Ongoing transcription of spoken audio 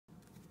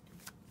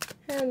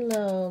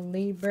Hello,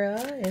 Libra.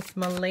 It's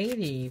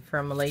Maladys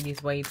from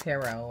Maladys Way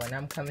Tarot, and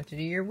I'm coming to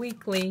do your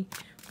weekly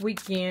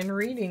weekend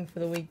reading for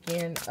the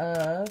weekend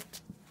of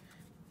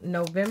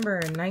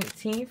November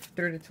 19th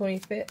through the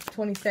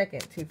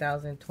 22nd,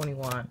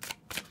 2021.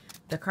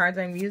 The cards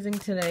I'm using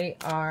today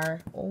are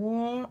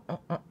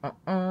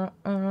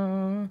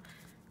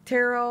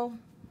Tarot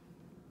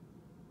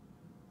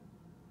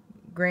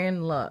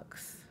Grand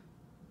Lux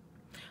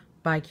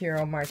by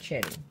Carol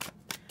Marchetti.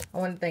 I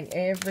want to thank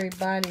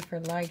everybody for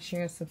like,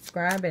 sharing,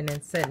 subscribing,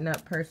 and setting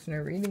up personal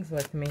readings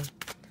with me.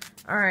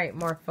 Alright,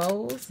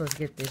 Morphos, let's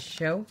get this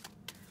show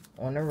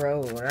on the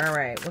road.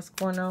 Alright, what's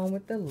going on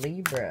with the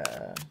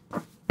Libra?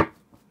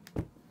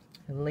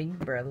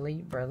 Libra,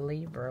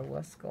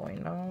 what's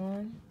going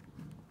on?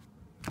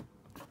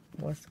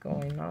 What's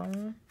going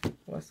on?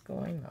 What's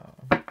going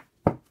on?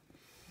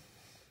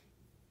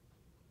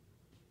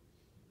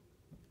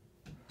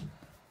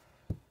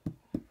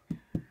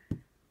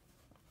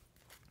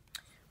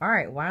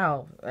 Alright,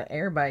 wow.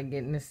 Everybody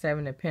getting the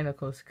Seven of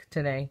Pentacles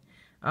today.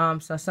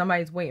 So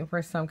somebody's waiting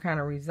for some kind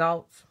of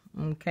results.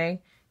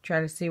 Okay. Try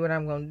to see what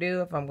I'm going to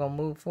do, if I'm going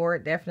to move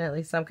forward.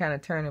 Definitely some kind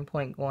of turning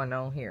point going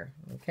on here.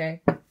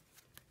 Okay.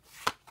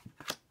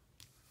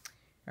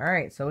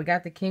 Alright, so we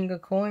got the King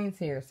of Coins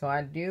here. So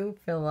I do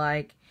feel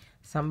like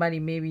somebody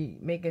maybe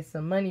making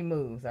some money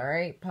moves.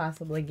 Alright.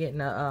 Possibly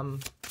getting a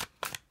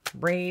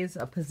raise,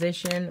 a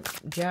position,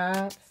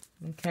 job.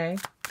 Okay.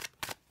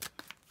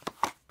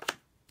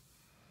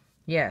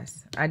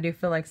 Yes, I do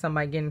feel like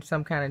somebody getting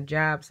some kind of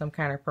job, some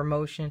kind of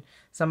promotion.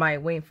 Somebody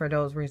waiting for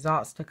those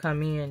results to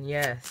come in.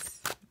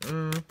 Yes.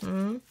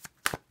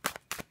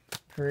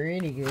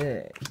 Pretty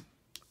good.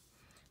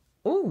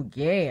 Oh,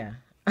 yeah.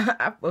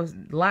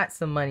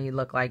 Lots of money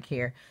look like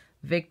here.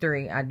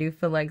 Victory. I do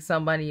feel like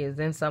somebody is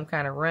in some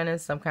kind of running,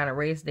 some kind of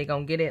race. They're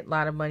going to get it. A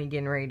lot of money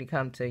getting ready to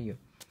come to you.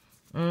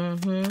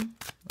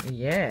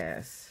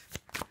 Yes.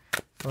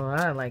 Well,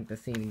 I like to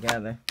see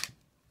together.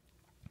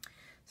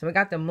 So we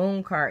got the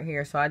Moon card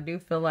here. So I do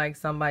feel like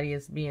somebody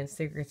is being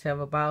secretive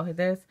about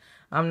this.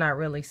 I'm not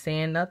really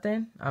saying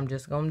nothing. I'm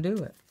just going to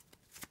do it.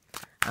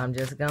 I'm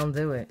just going to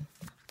do it.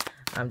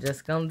 I'm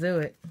just going to do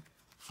it.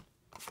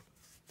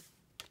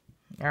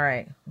 All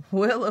right.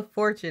 Wheel of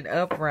Fortune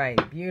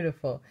upright.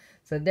 Beautiful.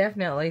 So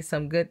definitely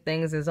some good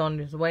things is on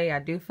this way. I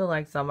do feel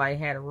like somebody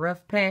had a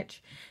rough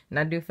patch. And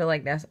I do feel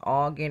like that's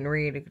all getting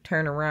ready to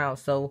turn around.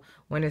 So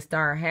when it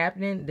starts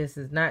happening, this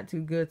is not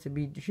too good to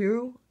be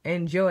true.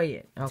 Enjoy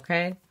it.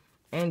 Okay?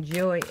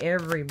 Enjoy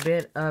every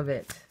bit of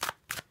it.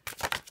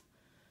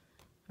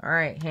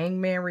 Alright.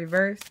 Hangman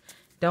reverse.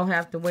 Don't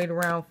have to wait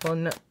around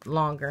for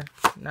longer.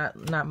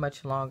 Not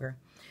much longer.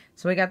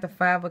 So we got the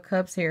Five of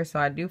Cups here. So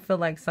I do feel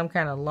like some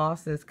kind of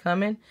loss is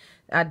coming.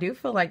 I do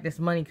feel like this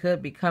money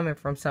could be coming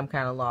from some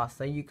kind of loss.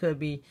 So you could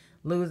be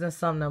losing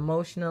something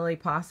emotionally,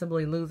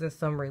 possibly losing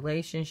some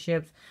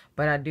relationships.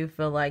 But I do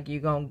feel like you're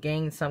going to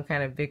gain some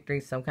kind of victory,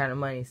 some kind of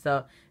money.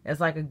 So it's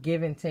like a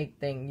give and take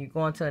thing. You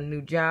go into a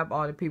new job,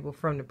 all the people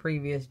from the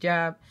previous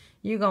job,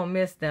 you're going to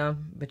miss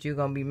them, but you're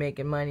going to be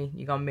making money.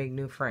 You're going to make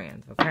new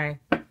friends, okay?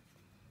 All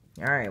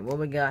right, what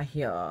we got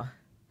here?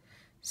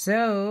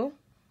 So,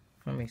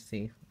 let me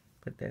see.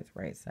 Put this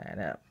right side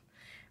up.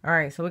 All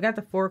right, so we got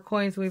the Four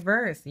Coins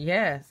reversed.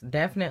 Yes,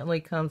 definitely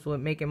comes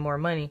with making more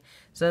money.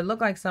 So it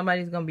looks like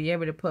somebody's going to be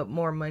able to put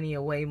more money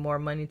away, more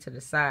money to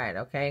the side,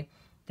 okay?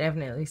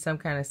 Definitely some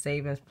kind of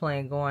savings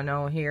plan going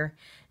on here.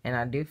 And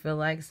I do feel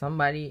like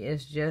somebody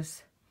is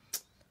just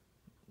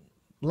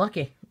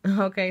lucky,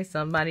 okay?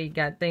 Somebody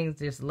got things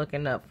just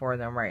looking up for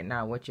them right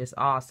now, which is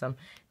awesome.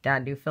 I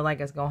do feel like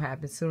it's going to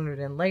happen sooner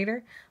than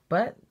later.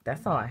 But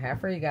that's all I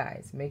have for you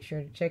guys. Make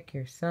sure to check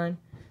your sun,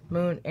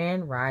 moon,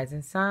 and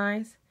rising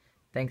signs.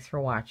 Thanks for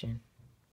watching.